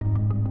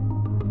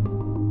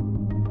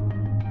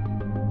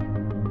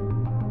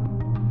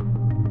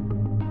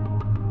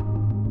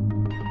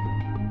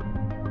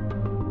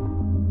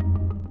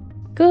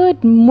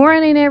Good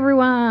morning,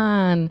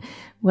 everyone.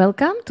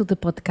 Welcome to the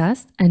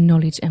podcast and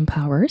Knowledge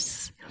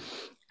Empowers.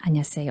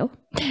 안녕하세요.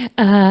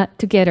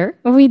 Together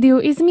with you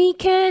is me,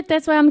 Kat.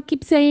 That's why I'm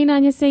keep saying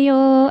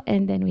안녕하세요.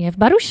 And then we have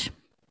Baruch.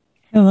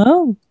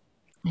 Hello.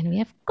 And we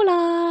have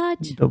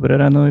Kolaj.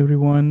 Dobré ráno,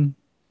 everyone.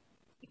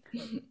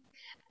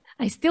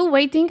 I'm still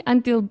waiting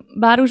until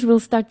Baruch will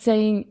start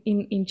saying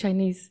in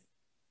Chinese.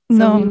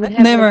 So no,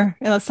 never.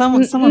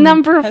 Someone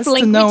number has of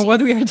to know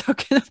what we are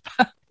talking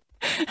about.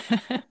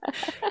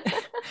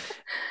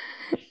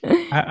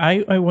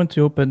 I want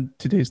to open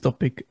today's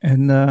topic,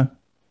 and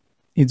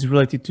it's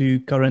related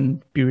to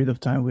current period of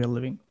time we are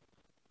living,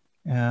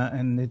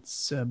 and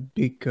it's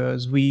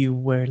because we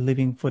were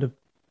living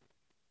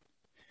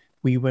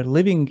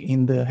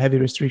in the heavy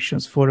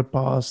restrictions for the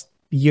past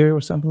year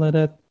or something like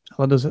that.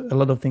 A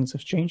lot of things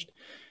have changed,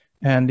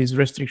 and these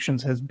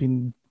restrictions have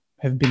been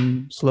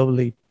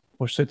slowly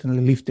or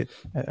certainly lifted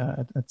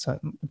at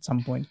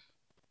some point.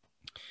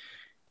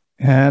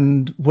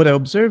 And what I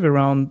observe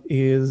around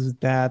is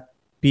that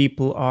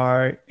people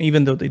are,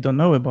 even though they don't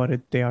know about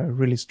it, they are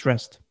really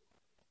stressed.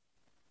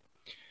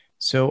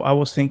 So I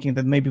was thinking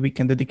that maybe we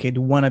can dedicate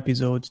one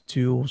episode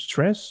to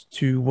stress,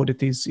 to what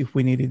it is if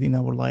we need it in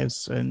our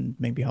lives, and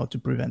maybe how to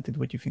prevent it.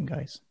 What do you think,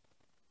 guys?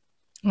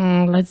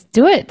 Let's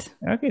do it.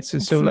 Okay,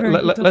 so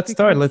let's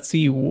start. Let's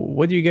see,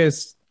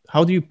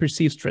 how do you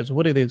perceive stress?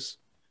 What it is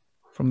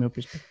from your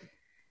perspective?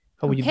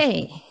 How would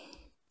you?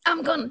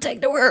 I'm gonna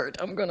take the word.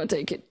 I'm gonna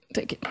take it.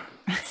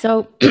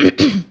 So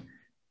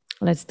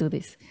let's do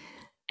this.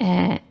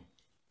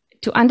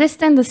 To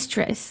understand the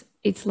stress,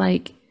 it's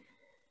like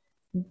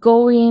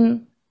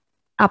going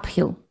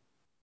uphill,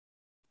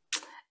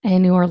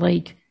 and you're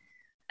like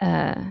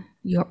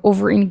you're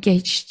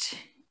over-engaged.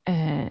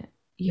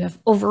 You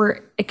have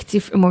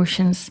overactive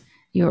emotions.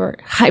 You're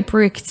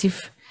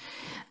hyperactive.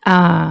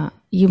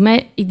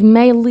 It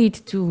may lead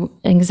to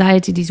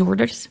anxiety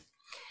disorders.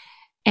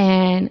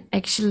 And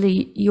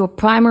actually, your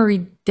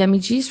primary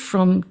damages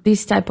from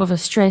this type of a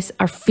stress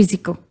are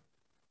physical.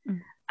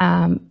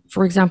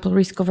 For example,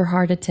 risk of a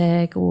heart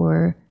attack,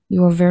 or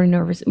you are very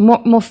nervous,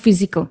 more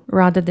physical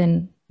rather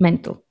than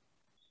mental.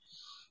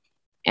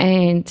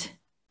 And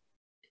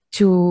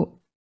to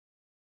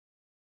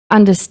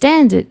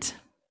understand it,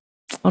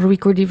 or we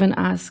could even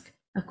ask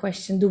a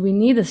question: do we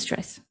need a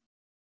stress?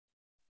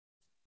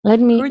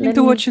 According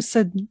to what you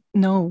said,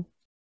 no.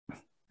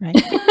 Right?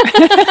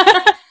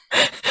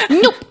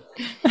 Nope.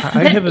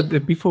 I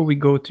have before we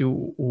go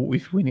to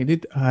if we need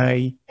it,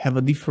 I have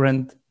a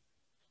different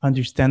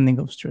understanding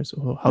of stress,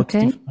 or how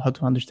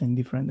to understand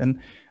different.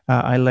 And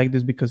I like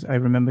this because I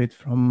remember it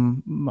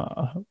from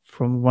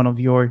one of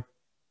your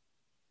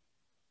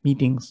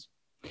meetings,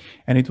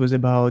 and it was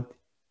about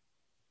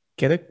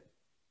get a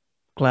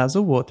glass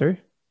of water.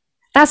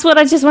 That's what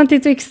I just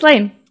wanted to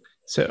explain.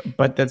 So,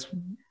 but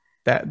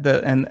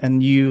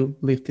and you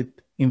lift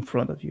it in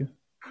front of you,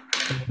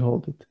 and you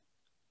hold it,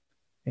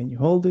 and you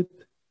hold it,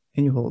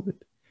 and you hold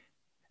it,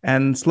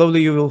 and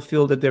slowly you will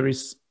feel that there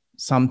is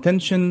some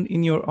tension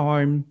in your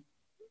arm,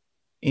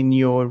 in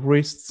your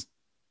wrists.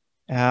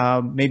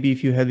 Maybe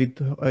if you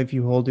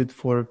hold it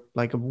for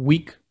like a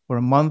week or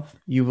a month,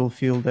 you will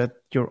feel that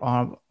your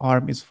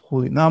arm is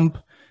fully numb,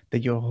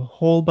 that your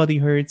whole body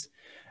hurts.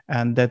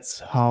 And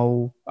that's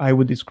how I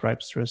would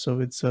describe stress. So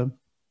it's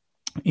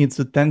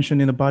a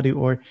tension in the body,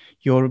 or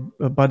your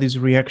body's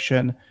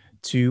reaction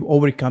to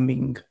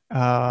overcoming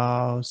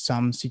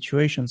some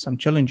situations, some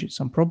challenges,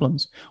 some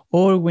problems,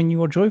 or when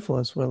you are joyful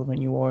as well,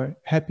 when you are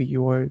happy,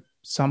 you are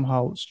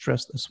somehow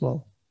stressed as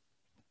well.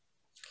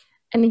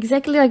 And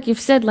exactly like you've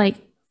said,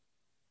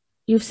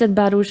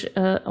 Baruch,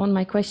 on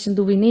my question,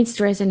 do we need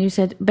stress? And you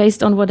said,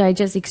 based on what I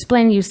just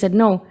explained, you said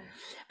no.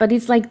 But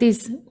it's like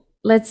this.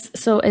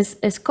 So as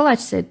Kolaj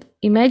said,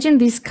 imagine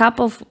this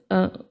cup of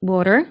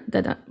water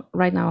that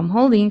right now I'm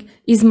holding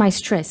is my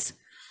stress.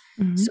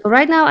 Mm-hmm. So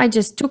right now I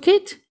just took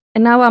it,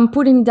 and now I'm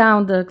putting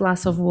down the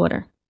glass of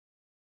water.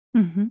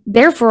 Mm-hmm.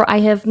 Therefore, I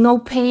have no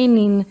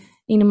pain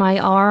in my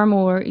arm,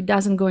 or it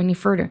doesn't go any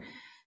further.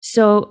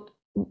 So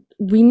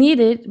we need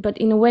it, but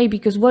in a way,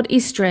 because what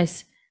is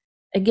stress?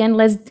 Again,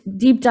 let's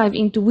deep dive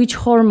into which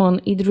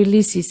hormone it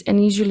releases,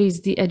 and usually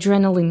it's the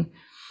adrenaline.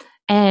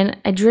 And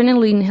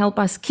adrenaline help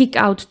us kick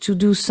out to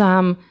do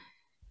some,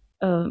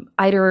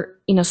 either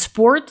in a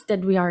sport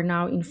that we are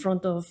now in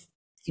front of,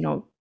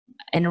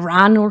 and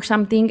run or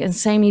something. And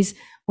same is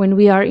when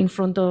we are in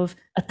front of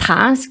a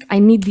task, I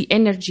need the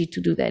energy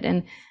to do that.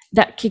 And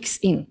that kicks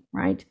in,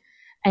 right?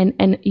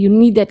 And you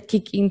need that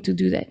kick in to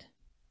do that.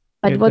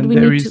 But what we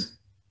need to...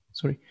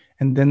 Sorry.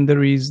 And then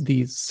there is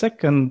the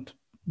second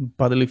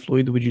bodily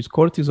fluid, which is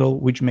cortisol,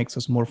 which makes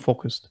us more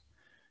focused.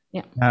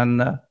 Yeah.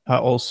 And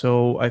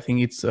also, I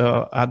think it's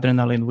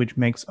adrenaline, which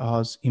makes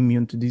us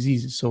immune to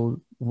diseases.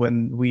 So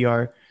when we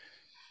are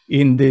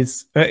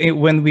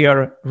when we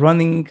are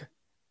running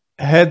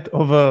ahead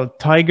of a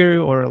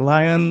tiger or a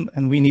lion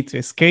and we need to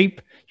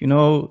escape,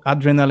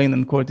 adrenaline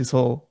and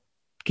cortisol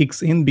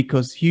kicks in,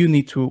 because you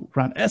need to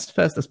run as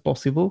fast as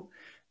possible,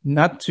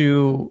 not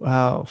to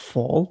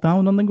fall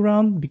down on the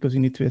ground, because you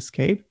need to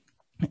escape.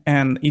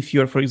 And if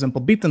you're, for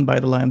example, bitten by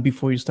the lion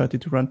before you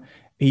started to run,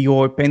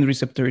 your pain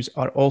receptors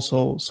are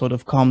also sort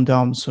of calmed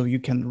down so you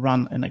can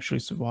run and actually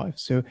survive.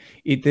 So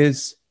it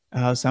is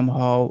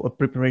somehow a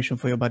preparation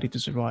for your body to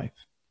survive.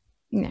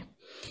 Yeah.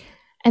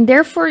 And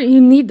therefore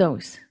you need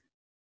those,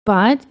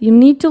 but you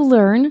need to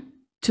learn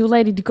to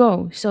let it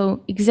go.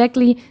 So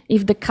exactly,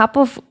 if the cup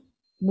of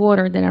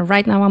water that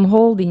right now I'm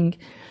holding,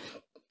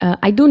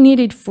 I do need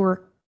it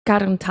for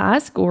current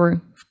task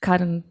or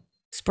current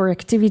sport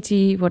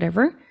activity,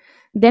 whatever,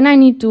 then I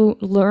need to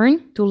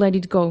learn to let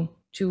it go,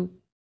 to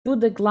put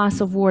the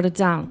glass of water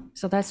down.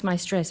 So that's my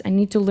stress. I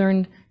need to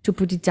learn to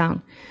put it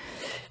down.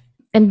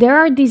 And there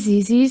are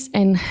diseases,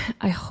 and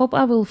I hope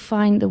I will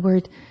find the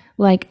word,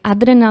 like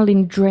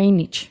adrenaline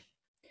drainage,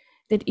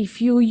 that if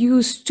you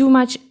use too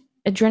much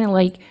adrenaline,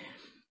 like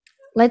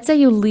let's say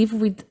you live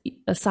with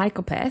a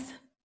psychopath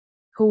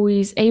who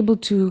is able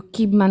to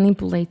keep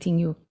manipulating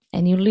you,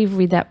 and you live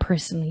with that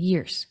person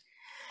years,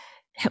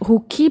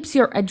 who keeps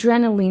your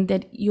adrenaline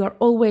that you are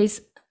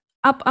always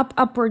up,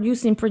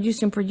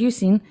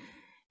 producing,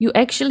 you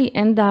actually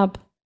end up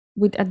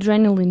with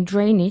adrenaline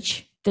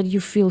drainage, that you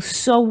feel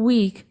so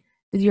weak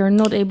that you're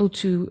not able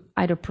to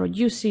either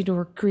produce it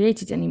or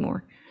create it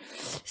anymore.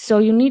 So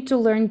you need to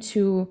learn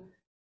to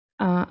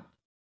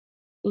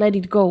let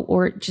it go,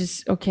 or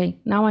just, okay,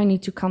 now I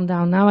need to calm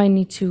down. Now I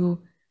need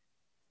to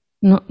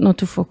not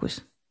to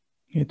focus.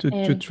 Yeah,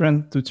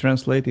 to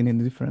translate it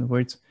in different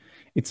words,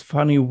 it's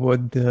funny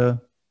what the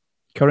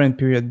current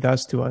period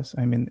does to us.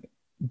 I mean,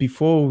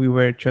 before we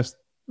were just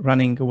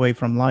running away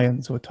from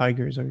lions or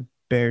tigers or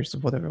bears or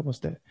whatever was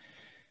there.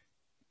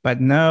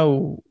 But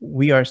now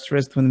we are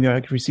stressed when we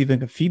are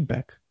receiving a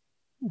feedback,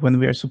 when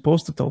we are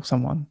supposed to tell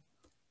someone,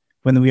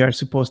 when we are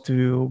supposed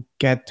to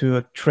get to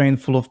a train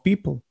full of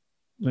people.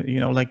 You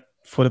know, like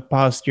for the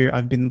past year,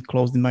 I've been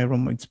closed in my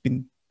room.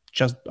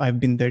 I've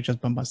been there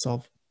just by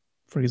myself,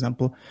 for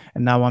example.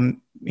 And now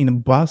I'm in a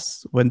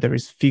bus when there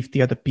is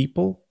 50 other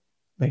people.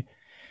 Like,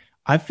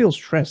 I feel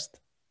stressed.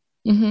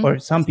 Mm-hmm. Or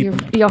some people.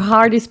 Your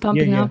heart is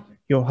pumping up.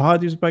 Your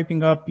heart is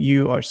piping up.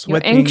 You are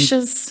sweating. You're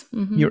anxious.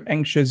 Mm-hmm. You're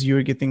anxious.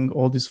 You're getting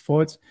all these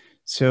thoughts.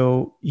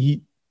 So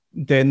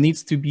there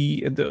needs to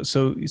be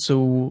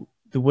so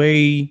the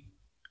way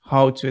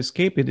how to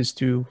escape it is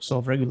to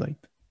self-regulate.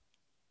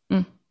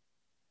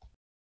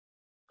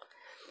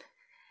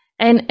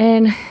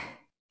 And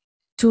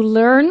to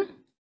learn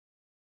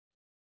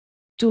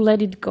to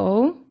let it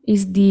go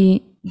is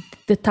the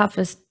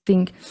toughest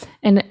thing.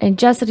 And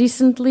just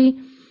recently,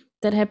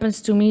 that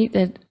happens to me,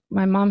 that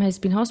my mom has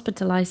been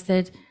hospitalized,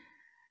 that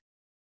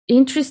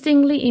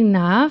interestingly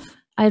enough,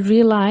 I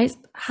realized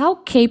how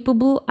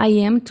capable I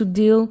am to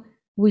deal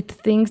with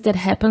things that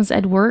happens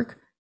at work.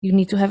 You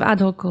need to have ad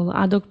hoc call,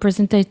 ad hoc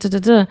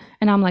presentation,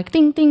 and I'm like,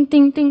 ting, ting,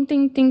 ting, ting,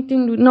 ting, ting,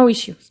 ting, no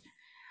issues.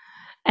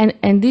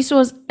 And this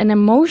was an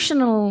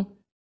emotional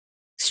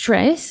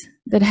stress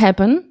that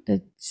happened,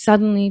 that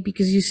suddenly,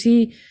 because you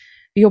see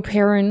your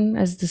parent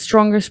as the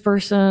strongest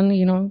person,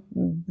 you know,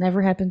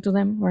 never happened to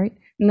them, right?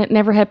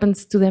 Never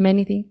happens to them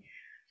anything.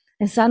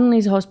 And suddenly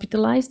is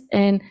hospitalized,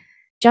 and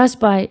just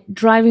by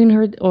driving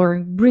her or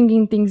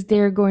bringing things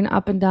there, going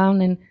up and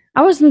down, and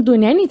I wasn't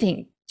doing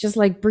anything, just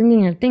like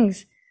bringing her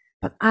things.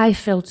 But I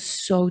felt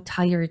so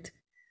tired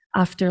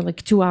after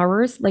like 2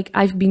 hours. Like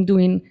I've been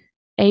doing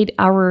 8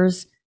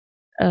 hours.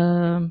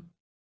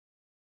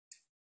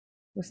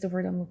 What's the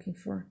word I'm looking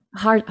for?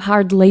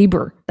 Hard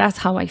labor. That's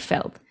how I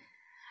felt.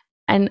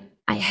 And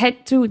I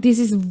had to, this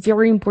is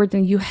very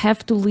important. You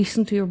have to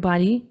listen to your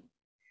body.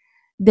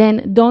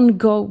 Then don't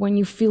go when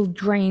you feel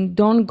drained.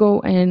 Don't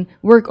go and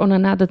work on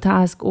another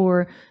task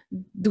or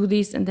do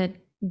this and that.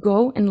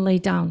 Go and lay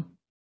down.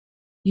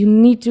 You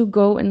need to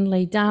go and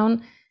lay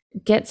down,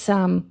 get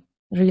some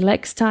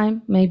relaxed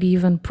time, maybe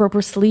even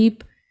proper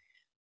sleep,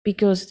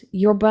 because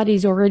your body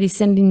is already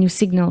sending you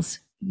signals.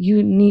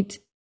 You need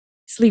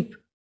sleep.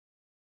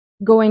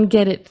 Go and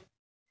get it.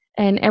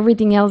 And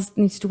everything else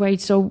needs to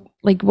wait. So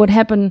like what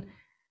happened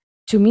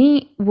to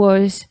me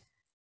was,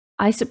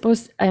 I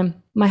suppose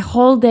my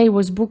whole day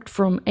was booked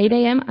from 8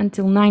 a.m.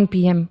 until 9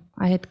 p.m.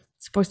 I had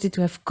supposed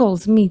to have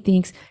calls,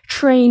 meetings,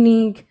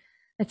 training,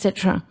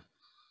 etc.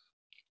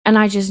 And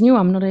I just knew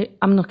I'm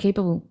not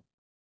capable.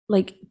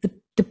 Like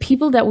the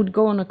people that would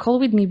go on a call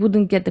with me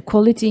wouldn't get the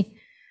quality.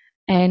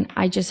 And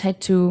I just had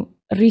to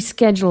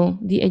reschedule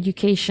the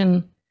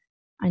education.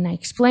 And I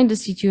explained the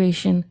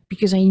situation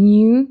because I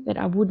knew that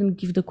I wouldn't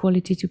give the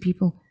quality to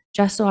people,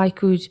 just so I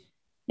could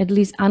at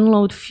least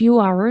unload few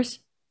hours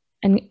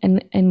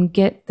and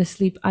get the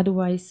sleep.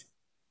 Otherwise,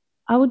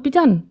 I would be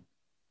done.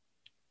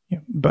 Yeah,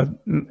 but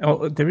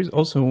there is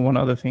also one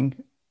other thing.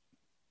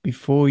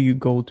 Before you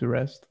go to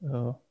rest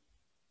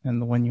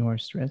and when you are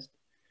stressed,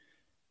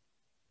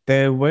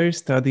 there were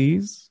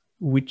studies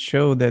which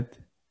show that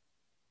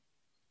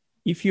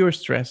if you're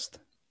stressed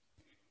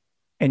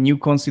and you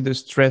consider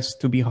stress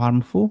to be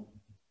harmful,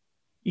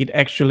 it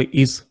actually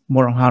is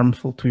more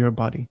harmful to your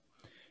body.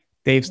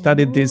 They've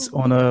studied this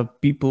on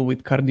people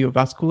with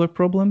cardiovascular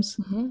problems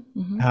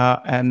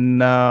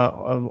and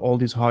all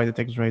these heart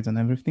attack rates and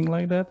everything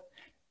like that.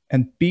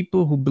 And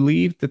people who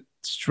believe that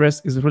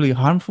stress is really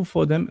harmful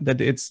for them,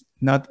 that it's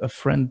not a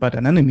friend but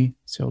an enemy.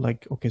 So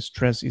like, okay,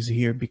 stress is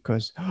here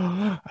because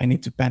I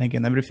need to panic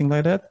and everything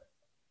like that,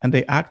 and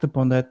they act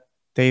upon that,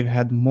 they've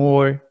had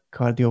more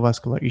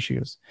cardiovascular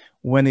issues.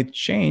 When it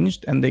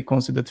changed and they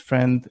considered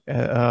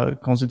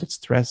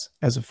stress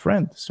as a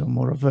friend, so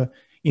more of a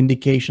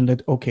indication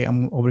that, okay,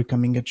 I'm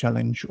overcoming a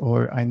challenge,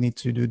 or I need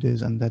to do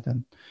this and that,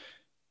 and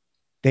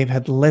they've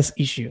had less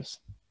issues.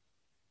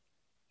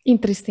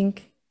 Interesting.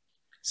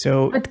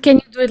 So, but can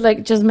you do it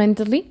like just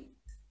mentally?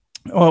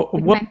 Oh,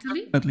 Like well,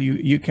 mentally?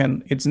 definitely you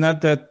can. It's not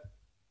that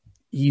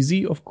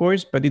easy, of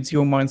course, but it's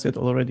your mindset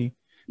already.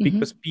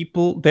 Because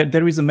people,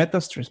 there is a meta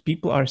stress.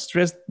 People are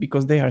stressed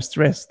because they are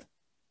stressed.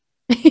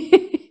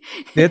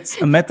 That's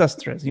a meta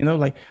stress, you know,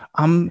 like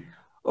I'm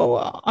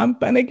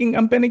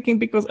panicking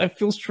because I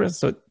feel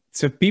stressed.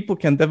 So people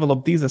can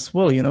develop these as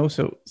well, you know.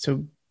 So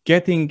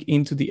getting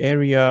into the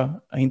area,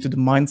 into the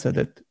mindset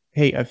that,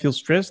 hey, I feel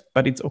stressed,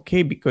 but it's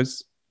okay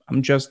because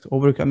I'm just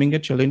overcoming a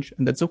challenge,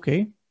 and that's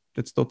okay.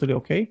 That's totally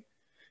okay.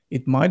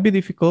 It might be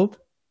difficult,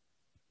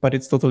 but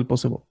it's totally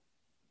possible.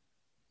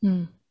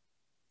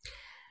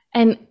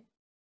 And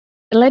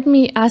let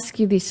me ask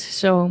you this.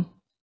 So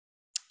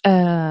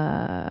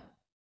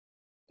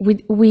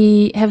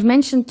we have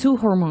mentioned two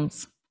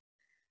hormones,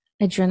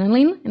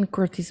 adrenaline and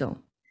cortisol.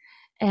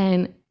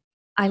 And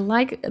I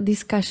like a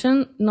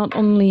discussion, not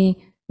only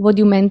what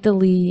you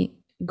mentally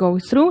go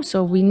through.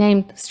 So we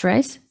named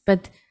stress,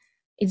 but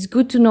it's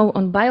good to know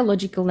on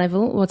biological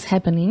level what's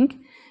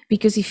happening,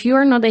 because if you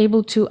are not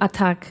able to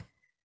attack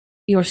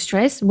your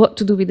stress, what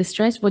to do with the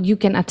stress, what you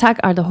can attack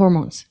are the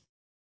hormones,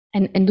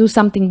 and do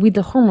something with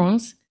the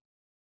hormones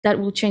that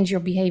will change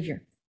your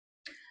behavior.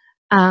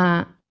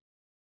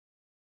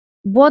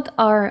 What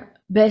are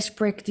best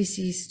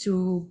practices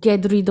to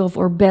get rid of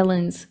or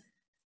balance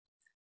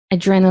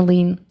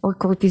adrenaline or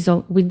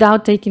cortisol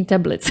without taking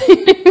tablets?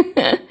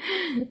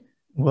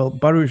 Well,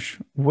 Baruch,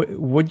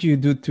 what do you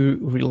do to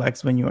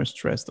relax when you are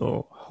stressed,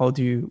 or what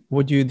do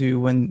you do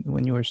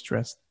when you are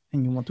stressed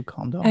and you want to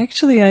calm down?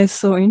 Actually, I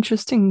saw an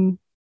interesting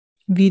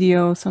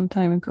video some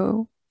time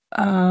ago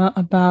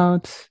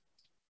about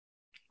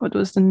what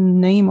was the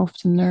name of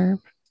the nerve?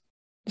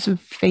 It's a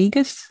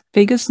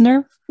vagus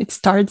nerve. It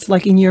starts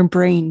like in your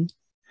brain.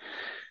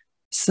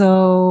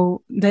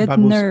 So that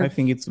vagus, nerve, I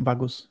think it's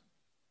vagus.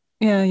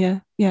 Yeah.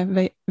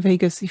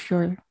 Vegas, if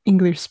you're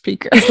English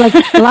speaker. It's like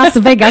Las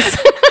Vegas.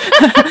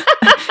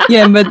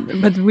 Yeah,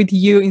 but with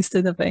you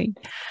instead of A.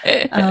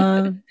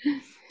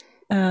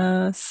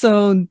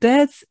 So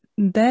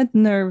that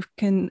nerve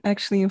can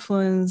actually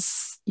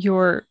influence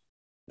your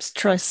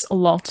stress a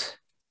lot,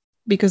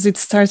 because it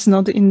starts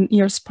not in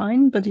your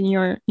spine but in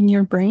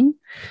your brain.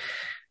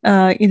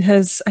 It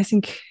has, I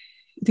think,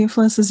 it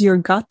influences your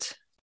gut,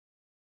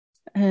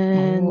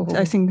 and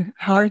I think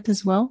heart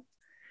as well.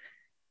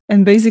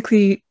 And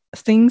basically,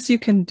 things you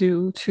can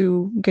do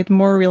to get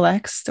more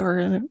relaxed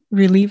or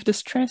relieve the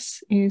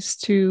stress is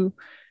to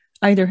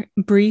either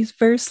breathe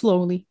very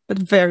slowly, but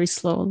very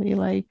slowly,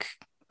 like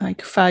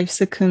 5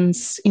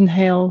 seconds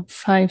inhale,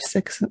 5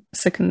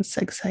 seconds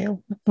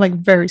exhale, like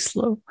very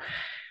slow.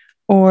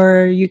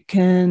 Or you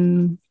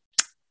can,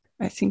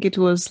 I think it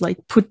was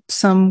like, put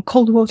some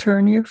cold water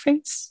on your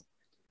face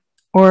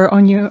or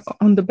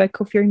on the back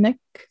of your neck.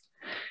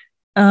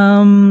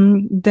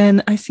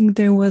 Then I think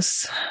there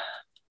was,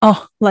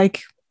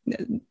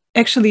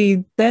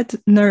 actually that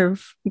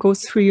nerve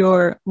goes through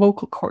your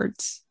vocal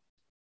cords.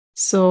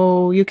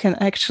 So you can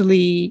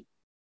actually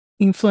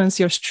influence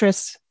your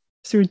stress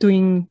through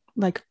doing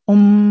like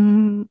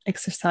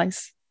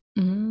exercise.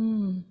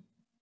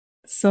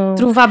 So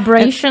through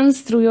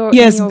vibrations, through your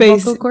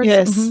vocal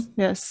cords.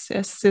 Yes.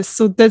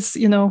 So that's,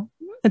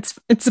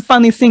 it's a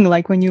funny thing,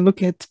 like when you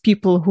look at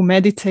people who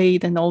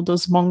meditate and all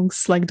those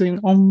monks like doing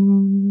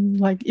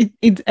like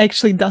it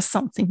actually does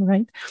something,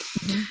 right?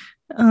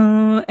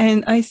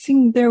 And I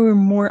think there were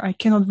more, I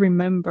cannot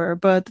remember,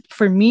 but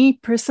for me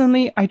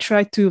personally, I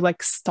try to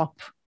like stop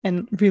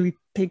and really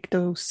take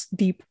those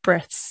deep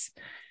breaths.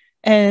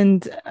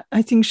 And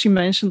I think she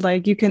mentioned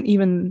like you can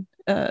even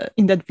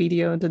in that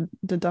video,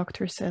 the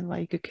doctor said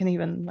like you can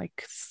even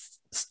like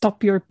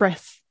stop your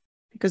breath,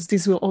 because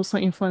this will also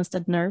influence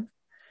that nerve.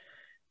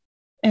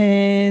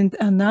 And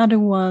another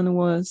one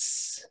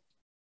was,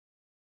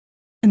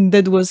 and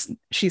that was,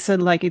 she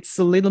said like it's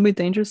a little bit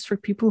dangerous for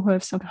people who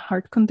have some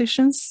heart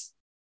conditions.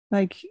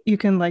 Like you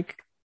can like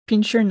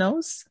pinch your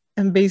nose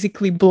and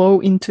basically blow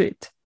into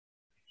it.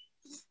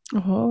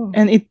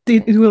 And it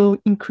will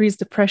increase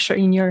the pressure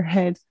in your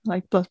head,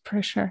 like blood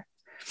pressure.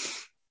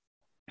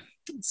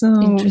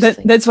 So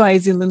that's why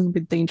it's a little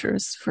bit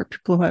dangerous for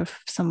people who have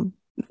some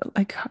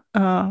like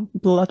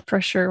blood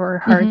pressure or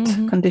heart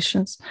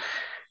conditions.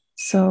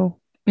 So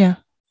yeah,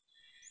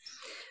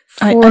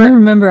 I don't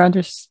remember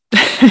others.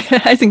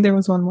 I think there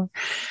was one more.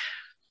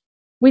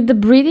 With the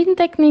breathing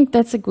technique,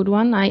 that's a good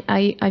one.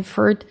 I've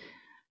heard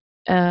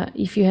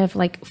if you have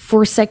like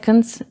 4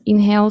 seconds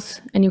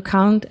inhales and you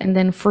count, and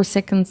then 4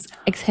 seconds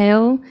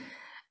exhale,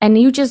 and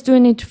you just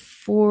doing it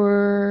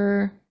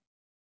for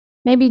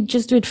maybe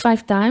just do it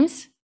 5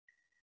 times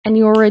and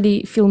you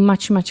already feel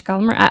much, much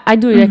calmer. I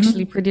do it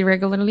actually pretty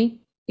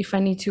regularly if I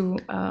need to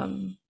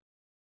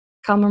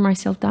calmer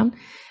myself down.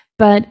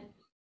 But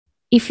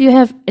if you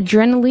have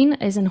adrenaline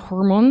as a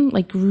hormone,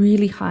 like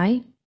really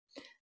high,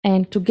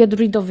 and to get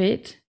rid of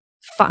it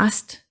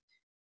fast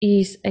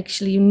is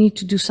actually you need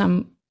to do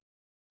some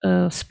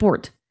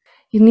sport.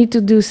 You need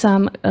to do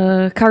some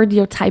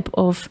cardio type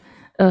of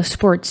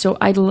sport. So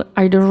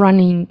either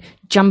running,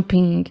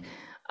 jumping,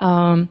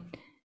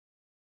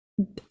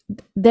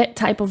 that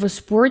type of a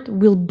sport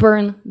will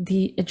burn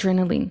the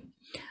adrenaline.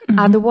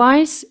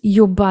 Otherwise,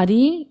 your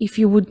body, if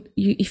you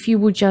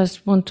would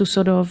just want to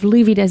sort of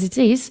leave it as it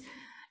is,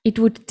 it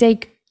would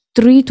take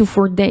 3 to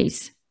 4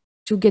 days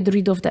to get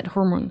rid of that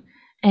hormone.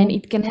 And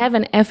it can have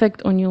an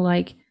effect on you,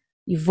 like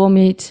you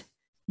vomit,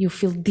 you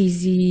feel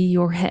dizzy,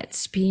 your head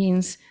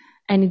spins,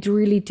 and it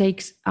really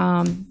takes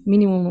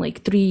minimum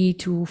like 3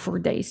 to 4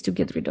 days to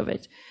get rid of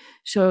it.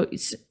 So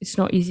it's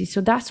not easy.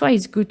 So that's why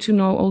it's good to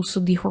know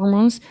also the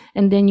hormones,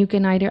 and then you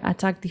can either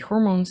attack the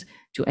hormones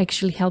to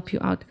actually help you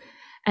out.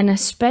 And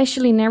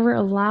especially never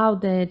allow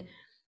that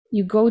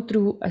you go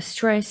through a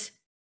stress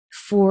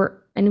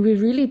for, and we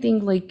really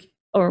think like,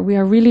 or we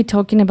are really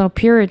talking about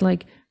period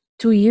like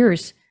 2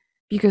 years,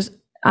 because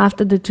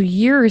after the 2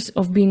 years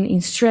of being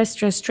in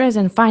stress,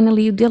 and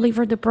finally you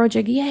deliver the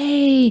project,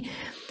 yay!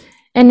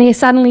 And then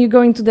suddenly you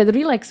go into that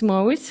relax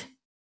mode,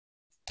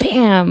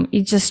 bam,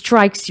 it just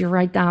strikes you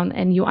right down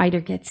and you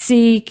either get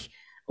sick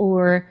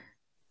or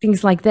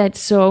things like that.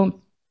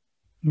 So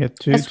yeah,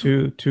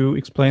 to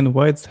explain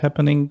why it's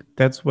happening,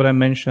 that's what I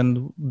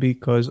mentioned,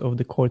 because of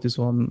the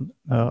cortisol,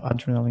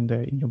 adrenaline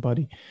there in your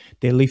body.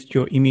 They lift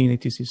your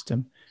immunity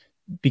system.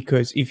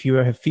 Because if you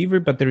have fever,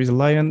 but there is a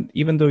lion,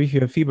 even though if you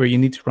have fever, you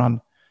need to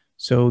run.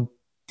 So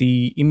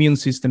the immune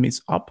system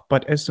is up,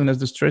 but as soon as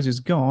the stress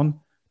is gone,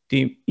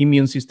 the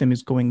immune system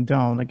is going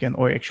down again,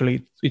 or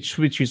actually it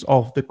switches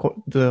off.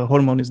 The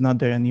hormone is not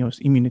there and your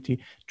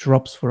immunity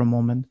drops for a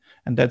moment.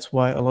 And that's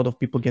why a lot of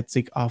people get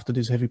sick after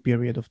this heavy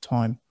period of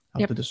time,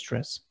 after the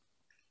stress.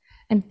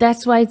 And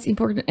that's why it's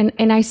important.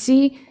 And I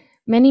see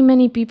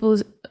many people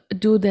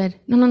do that.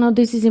 No,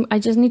 this is, I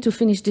just need to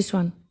finish this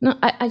one. No,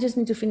 I just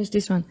need to finish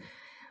this one.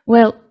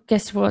 Well,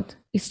 guess what?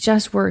 It's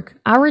just work.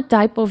 Our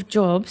type of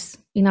jobs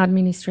in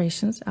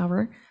administrations,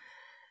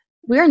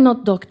 we are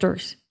not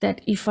doctors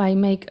that if I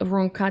make a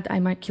wrong cut, I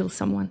might kill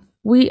someone.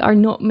 We are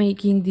not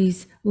making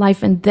these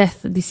life and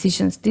death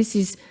decisions. This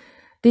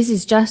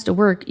is just a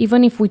work.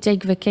 Even if we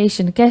take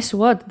vacation, guess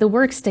what? The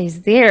work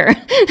stays there,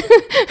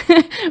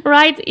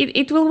 right?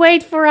 It will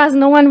wait for us.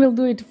 No one will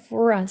do it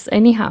for us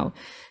anyhow.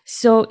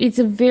 So it's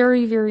a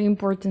very, very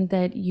important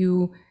that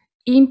you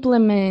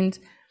implement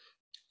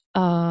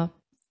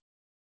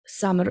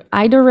some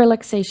either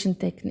relaxation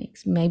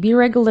techniques, maybe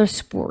regular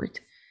sport,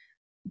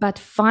 but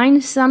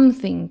find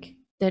something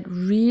that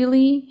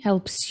really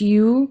helps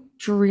you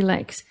to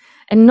relax.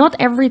 And not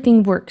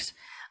everything works.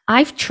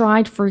 I've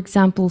tried, for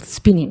example,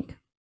 spinning.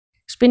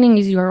 Spinning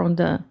is you're on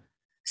the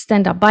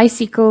stand-up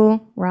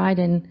bicycle, right?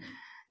 And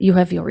you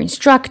have your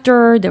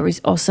instructor, there is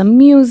awesome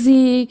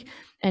music,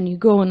 and you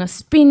go on a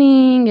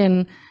spinning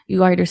and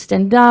you either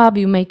stand up,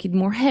 you make it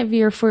more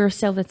heavier for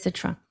yourself,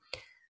 etc.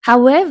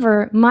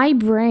 However, my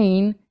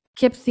brain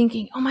kept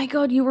thinking, oh my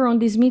God, you were on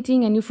this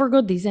meeting and you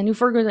forgot this and you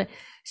forgot that.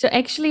 So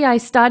actually I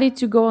started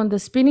to go on the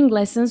spinning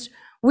lessons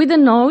with a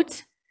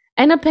note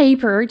and a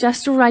paper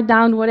just to write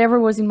down whatever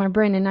was in my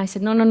brain. And I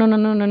said,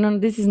 no,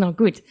 this is not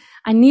good.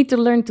 I need to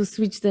learn to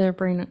switch the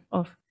brain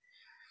off.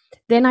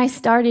 Then I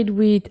started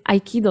with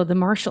Aikido, the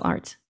martial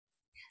arts.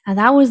 And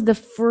that was the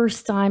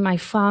first time I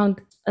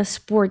found a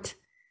sport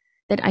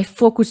that I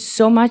focused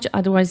so much,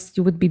 otherwise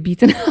you would be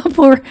beaten up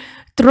or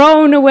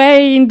thrown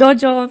away in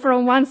dojo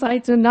from one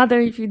side to another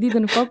if you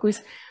didn't focus.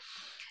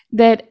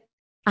 That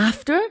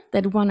after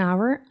that 1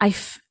 hour,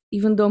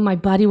 even though my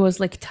body was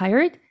like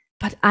tired,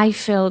 but I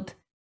felt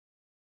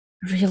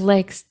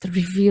relaxed,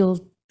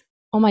 revealed.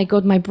 Oh my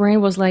God, my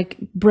brain was like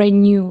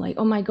brand new. Like,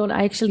 oh my God,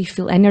 I actually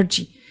feel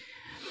energy.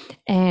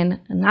 And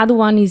another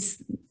one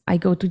is I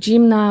go to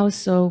gym now.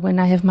 So when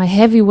I have my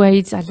heavy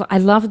weights, I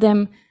love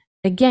them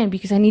again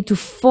because I need to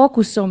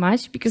focus so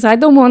much, because I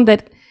don't want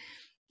that,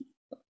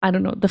 I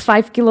don't know, the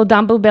 5 kilo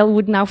dumbbell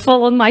would now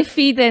fall on my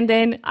feet and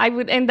then I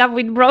would end up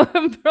with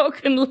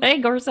broken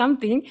leg or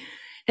something.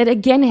 That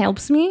again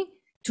helps me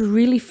to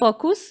really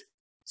focus.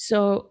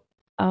 So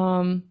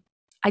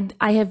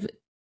I have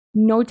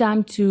no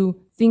time to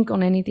think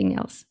on anything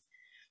else.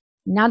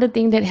 Another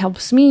thing that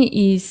helps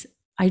me is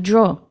I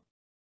draw.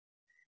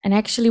 And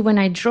actually when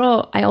I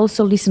draw, I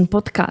also listen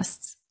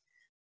podcasts.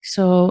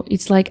 So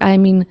it's like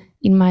I'm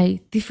in my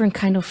different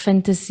kind of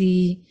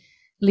fantasy,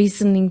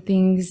 listening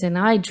things and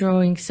eye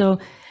drawing. So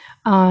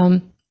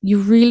you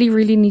really,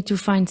 really need to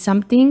find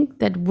something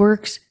that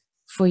works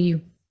for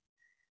you.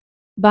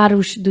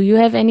 Baruch, do you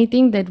have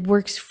anything that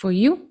works for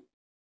you?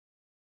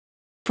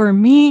 For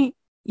me,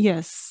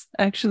 Yes,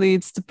 actually,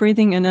 it's the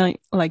breathing, and I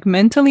like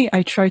mentally,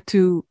 I try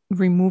to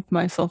remove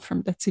myself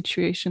from that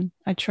situation.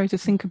 I try to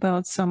think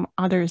about some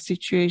other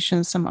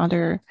situation, some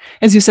other,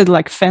 as you said,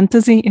 like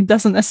fantasy. It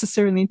doesn't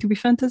necessarily need to be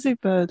fantasy,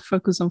 but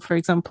focus on, for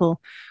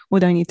example,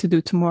 what I need to do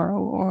tomorrow,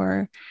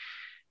 or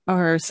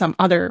some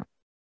other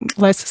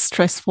less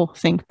stressful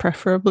thing,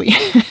 preferably.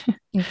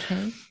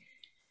 Okay.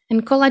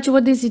 And Kolaj,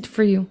 what is it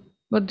for you?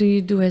 What do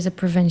you do as a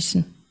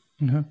prevention?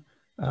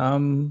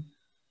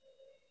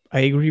 I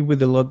agree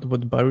with a lot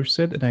what Baruch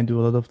said, and I do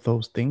a lot of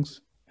those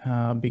things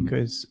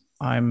because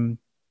I'm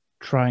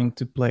trying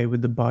to play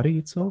with the body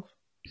itself.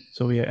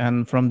 So yeah,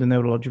 and from the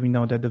neurology, we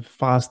know that the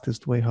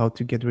fastest way how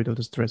to get rid of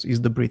the stress is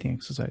the breathing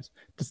exercise.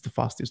 That's the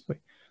fastest way,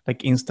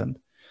 like instant,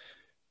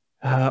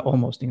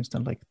 almost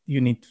instant. Like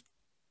you need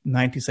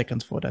 90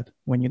 seconds for that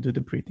when you do the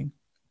breathing.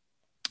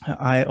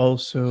 I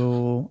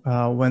also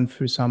went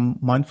through some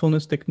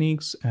mindfulness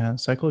techniques and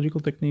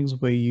psychological techniques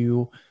where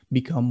you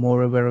become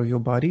more aware of your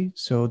body.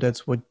 So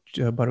that's what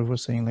Baruch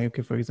was saying. Like,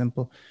 okay, for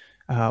example,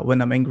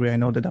 when I'm angry, I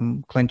know that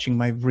I'm clenching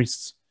my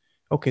wrists.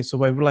 Okay,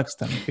 so I relax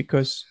them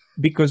because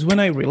when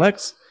I'm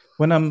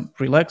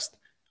relaxed,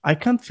 I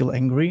can't feel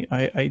angry.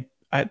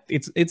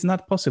 It's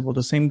not possible.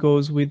 The same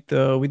goes with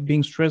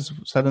being stressed.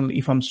 Suddenly,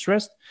 if I'm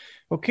stressed,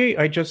 okay,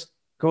 I just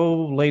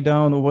go lay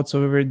down or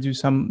whatsoever, do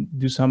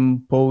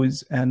some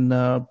pose, and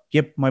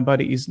yep, my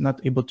body is not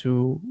able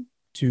to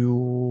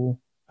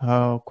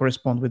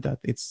correspond with that.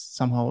 It's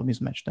somehow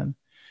mismatched then.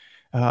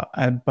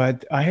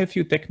 But I have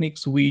few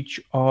techniques which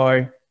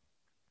are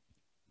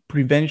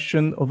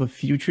prevention of a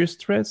future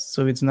stress.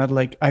 So it's not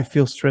like I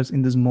feel stress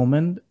in this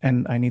moment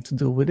and I need to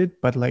deal with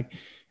it, but like,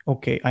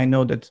 okay, I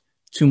know that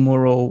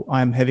tomorrow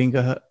I'm having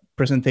a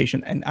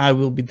presentation and I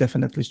will be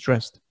definitely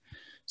stressed.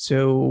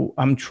 So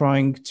I'm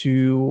trying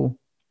to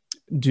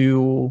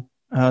do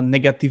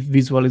negative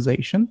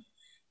visualization.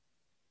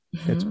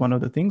 That's one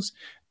of the things.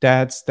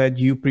 That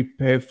you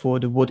prepare for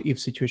the what if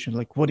situation.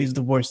 Like, what is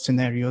the worst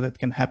scenario that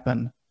can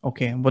happen?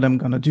 Okay, and what I'm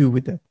gonna do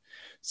with it.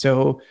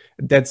 So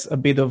that's a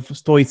bit of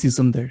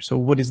stoicism there. So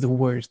what is the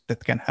worst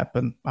that can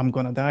happen? I'm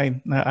gonna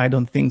die? I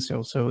don't think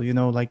so. So, you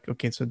know, like,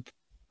 okay, so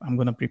I'm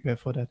gonna prepare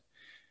for that.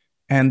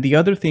 And the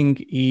other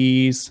thing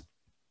is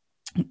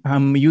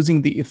I'm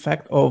using the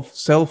effect of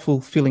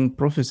self-fulfilling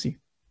prophecy.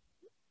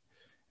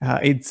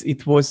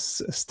 It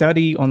was a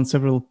study on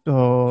several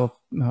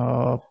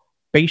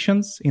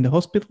patients in the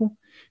hospital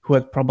who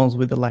had problems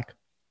with the leg.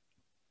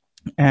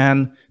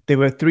 And there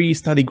were 3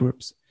 study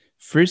groups.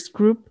 First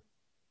group,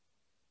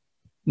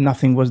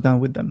 nothing was done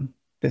with them.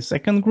 The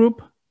second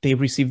group, they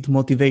received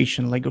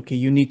motivation, like, okay,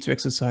 you need to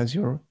exercise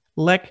your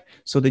leg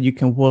so that you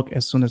can walk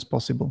as soon as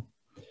possible.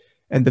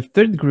 And the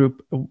third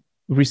group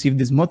received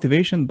this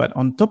motivation, but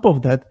on top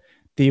of that,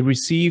 they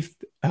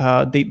received,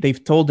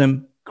 they've told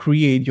them,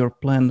 create your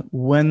plan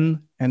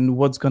when and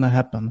what's going to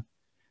happen,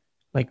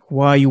 like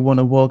why you want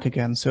to walk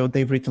again. So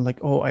they've written like,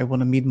 oh, I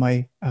want to meet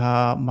my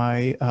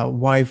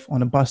wife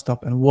on a bus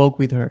stop and walk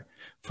with her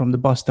from the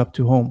bus stop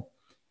to home.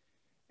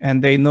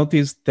 And they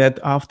noticed that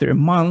after a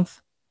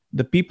month,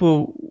 the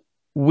people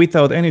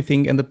without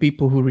anything and the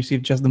people who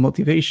received just the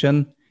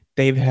motivation,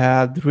 they've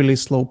had really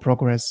slow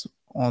progress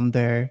on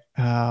their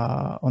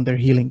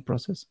healing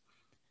process.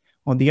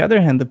 On the other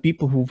hand, the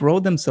people who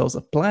wrote themselves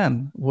a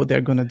plan, what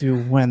they're going to do,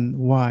 when,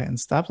 why, and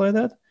stuff like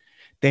that,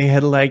 they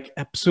had like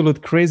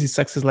absolute crazy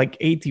success, like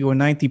 80 or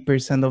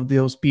 90% of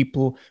those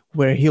people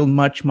were healed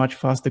much, much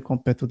faster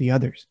compared to the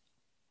others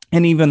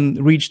and even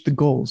reached the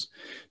goals.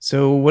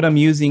 So what I'm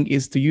using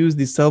is to use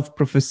the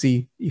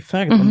self-prophecy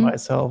effect on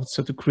myself.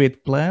 So to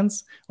create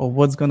plans of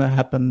what's going to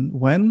happen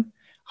when,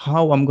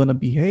 how I'm going to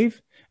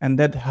behave, and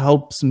that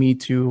helps me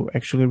to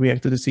actually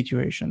react to the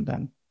situation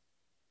then.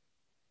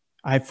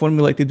 I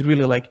formulated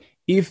really like,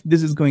 if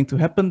this is going to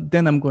happen,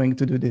 then I'm going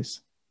to do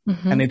this.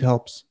 And it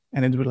helps.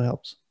 And it really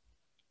helps.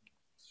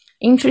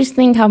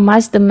 Interesting how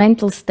much the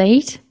mental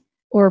state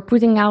or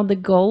putting out the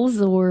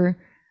goals or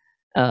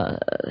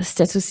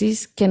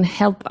statuses can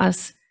help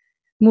us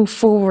move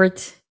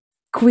forward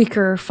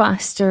quicker,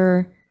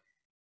 faster.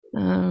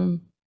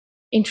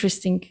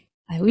 Interesting.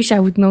 I wish I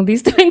would know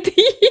this 20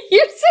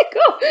 years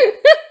ago.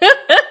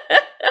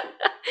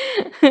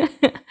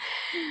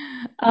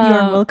 You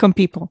are welcome,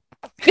 people.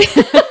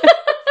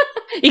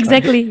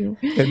 Exactly.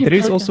 There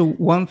is also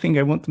one thing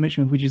I want to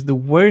mention, which is the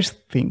worst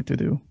thing to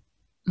do.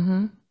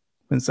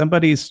 When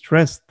somebody is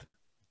stressed,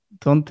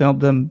 don't tell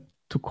them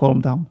to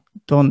calm down.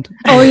 Don't.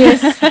 Oh,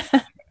 yes.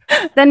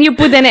 Then you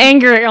put an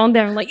anger on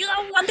them, like,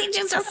 oh, what did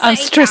you just say? I'm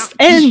stressed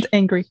and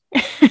angry.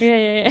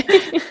 Yeah.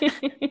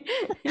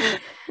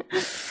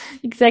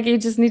 Exactly. You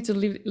just need to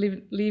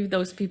leave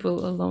those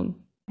people alone.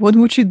 What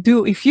would you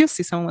do if you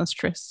see someone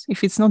stressed?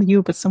 If it's not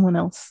you, but someone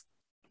else?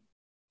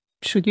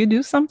 Should you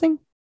do something?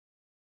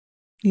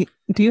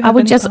 Do you have I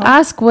would just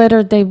ask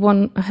whether they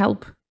want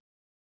help.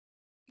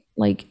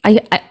 Like,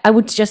 I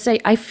would just say,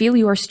 I feel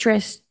you are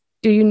stressed.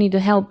 Do you need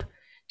help?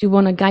 Do you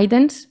want a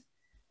guidance?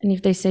 And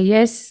if they say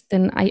yes,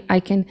 then I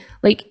can,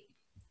 like,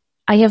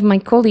 I have my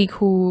colleague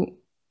who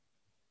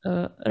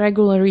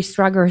regularly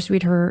struggles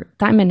with her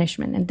time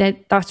management, and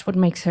that's what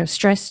makes her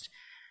stressed.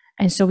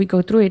 And so we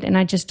go through it, and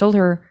I just told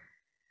her,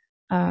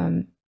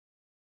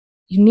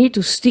 you need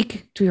to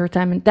stick to your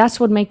time, and that's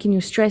what making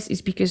you stress,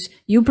 is because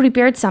you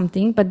prepared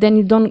something, but then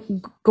you don't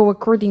go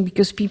according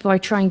because people are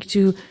trying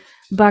to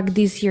bug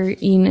this here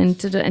in,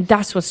 and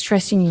that's what's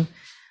stressing you.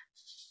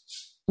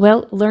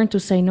 Well, learn to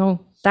say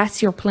no.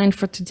 That's your plan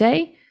for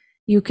today.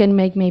 You can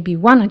make maybe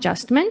one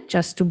adjustment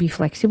just to be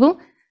flexible,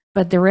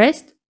 but the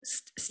rest,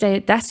 stay.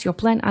 That's your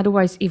plan.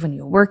 Otherwise, even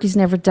your work is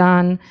never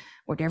done,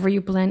 whatever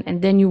you plan,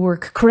 and then you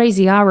work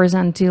crazy hours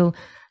until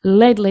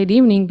late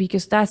evening,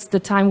 because that's the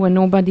time when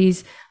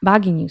nobody's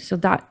bugging you. So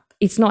that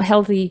it's not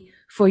healthy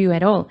for you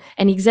at all.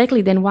 And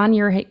exactly then 1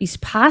 year is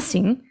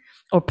passing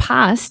or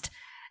passed,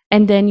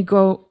 and then you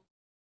go,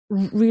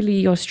 really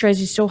your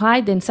stress is so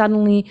high, then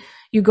suddenly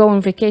you go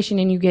on vacation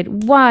and you get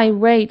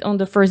wait on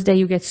the first day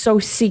you get so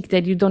sick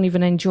that you don't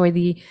even enjoy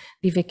the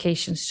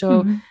vacation.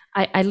 So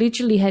I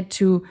literally had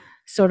to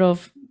sort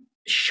of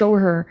show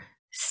her,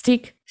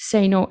 stick,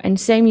 say no. And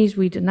same is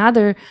with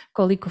another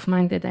colleague of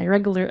mine that I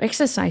regularly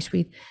exercise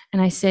with. And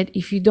I said,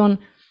 because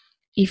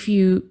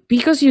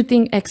you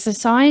think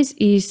exercise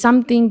is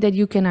something that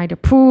you can either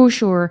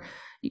push or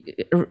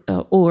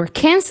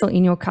cancel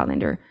in your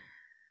calendar,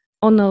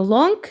 on a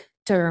long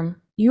term,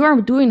 you are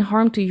doing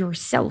harm to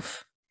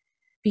yourself,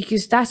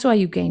 because that's why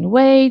you gain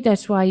weight.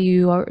 That's why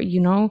you are,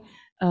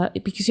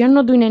 because you're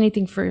not doing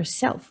anything for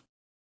yourself.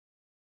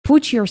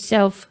 Put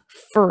yourself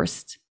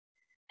first.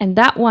 And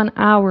that 1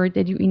 hour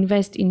that you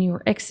invest in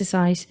your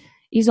exercise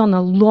is on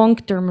a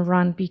long-term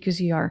run,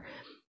 because your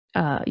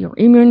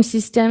immune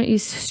system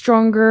is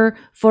stronger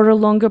for a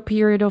longer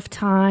period of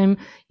time.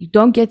 You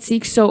don't get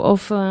sick so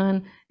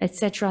often,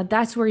 etc.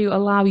 That's where you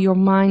allow your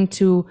mind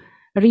to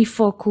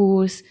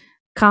refocus,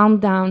 calm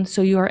down.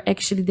 So you are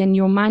actually, then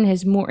your mind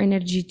has more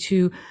energy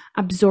to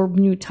absorb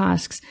new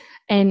tasks.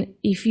 And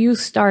if you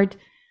start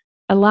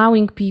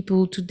allowing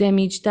people to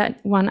damage that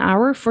 1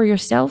 hour for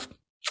yourself,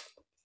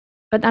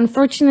 but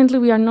unfortunately,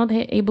 we are not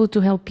able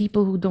to help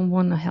people who don't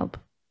want to help.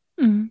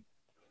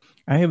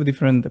 I have a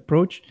different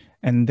approach,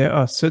 and there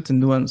are certain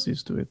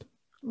nuances to it.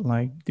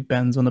 Like,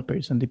 depends on the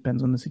person,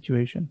 depends on the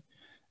situation.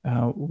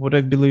 What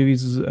I believe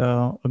is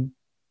a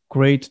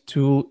great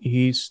tool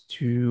is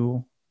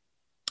to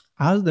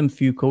ask them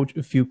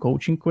a few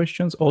coaching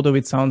questions, although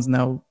it sounds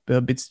now a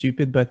bit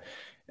stupid, but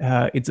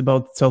it's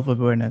about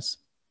self-awareness.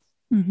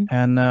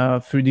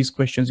 And through these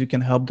questions, you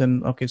can help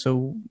them.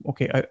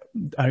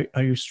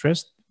 Are you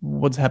stressed?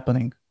 What's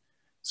happening?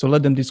 So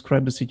let them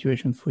describe the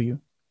situation for you.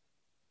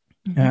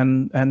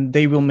 And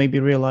they will maybe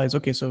realize,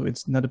 okay, so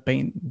it's not a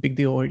big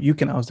deal. Or you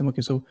can ask them,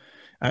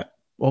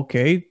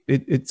 okay,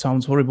 it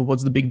sounds horrible.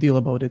 What's the big deal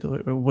about it?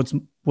 Or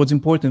what's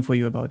important for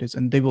you about this?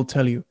 And they will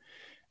tell you.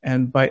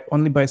 And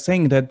only by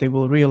saying that, they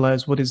will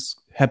realize what is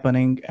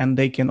happening, and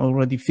they can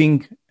already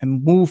think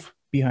and move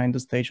behind the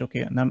stage.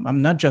 Okay, and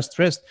I'm not just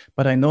stressed,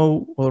 but I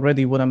know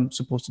already what I'm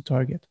supposed to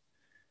target.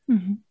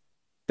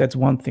 That's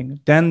one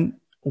thing. Then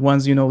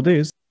once you know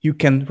this, you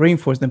can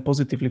reinforce them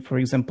positively. For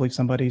example, if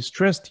somebody is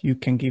stressed, you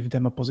can give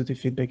them a positive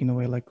feedback in a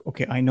way like,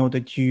 okay, I know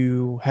that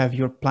you have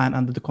your plan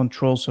under the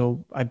control.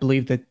 So I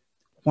believe that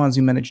once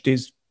you manage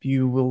this,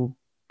 you will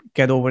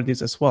get over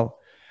this as well.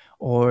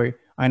 Or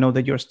I know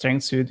that your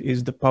strength suit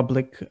is the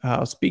public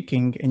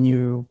speaking, and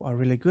you are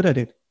really good at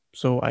it.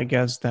 So I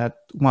guess that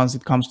once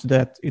it comes to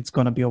that, it's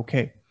going to be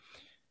okay.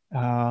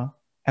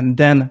 And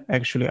then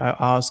actually I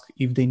ask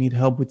if they need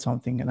help with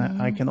something,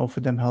 and I can offer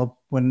them help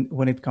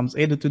when it comes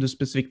either to the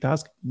specific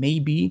task.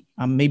 Maybe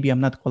I'm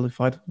not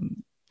qualified,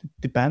 it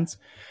depends.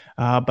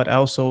 But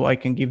also I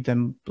can give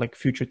them like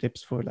future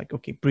tips for like,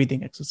 okay,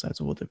 breathing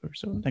exercise or whatever.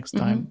 So next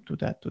time do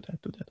that,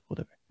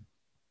 whatever.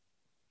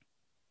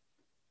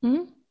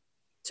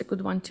 It's a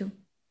good one too.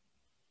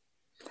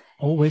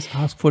 Always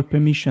ask for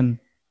permission.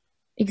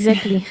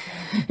 Exactly.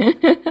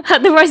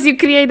 Otherwise you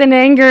create an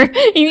anger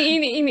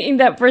in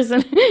that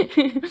person.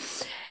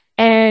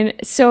 And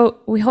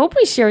so we hope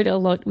we shared a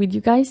lot with you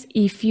guys.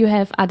 If you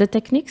have other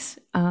techniques,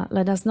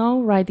 let us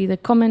know. Write either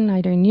comment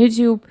either in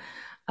YouTube.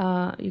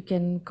 You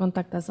can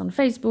contact us on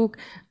Facebook.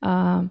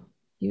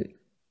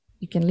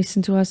 You can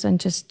listen to us and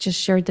just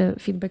share the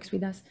feedbacks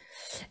with us.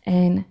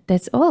 And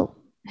that's all.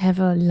 Have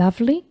a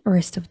lovely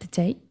rest of the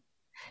day.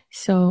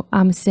 So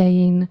I'm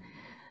saying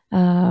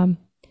I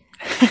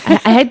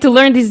had to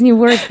learn this new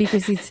word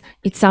because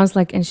it sounds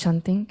like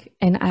enchanting,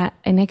 and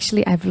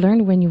actually I've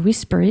learned when you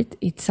whisper it,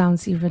 it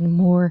sounds even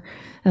more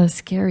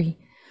scary.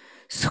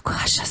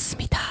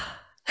 수고하셨습니다.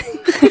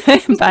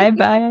 Bye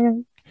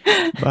bye.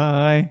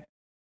 Bye.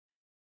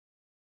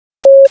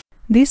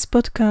 This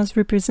podcast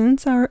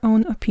represents our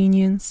own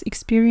opinions,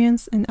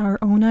 experience, and our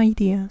own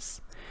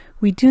ideas.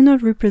 We do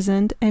not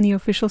represent any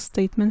official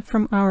statement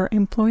from our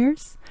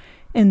employers,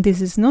 and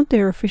this is not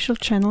their official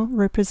channel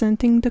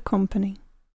representing the company.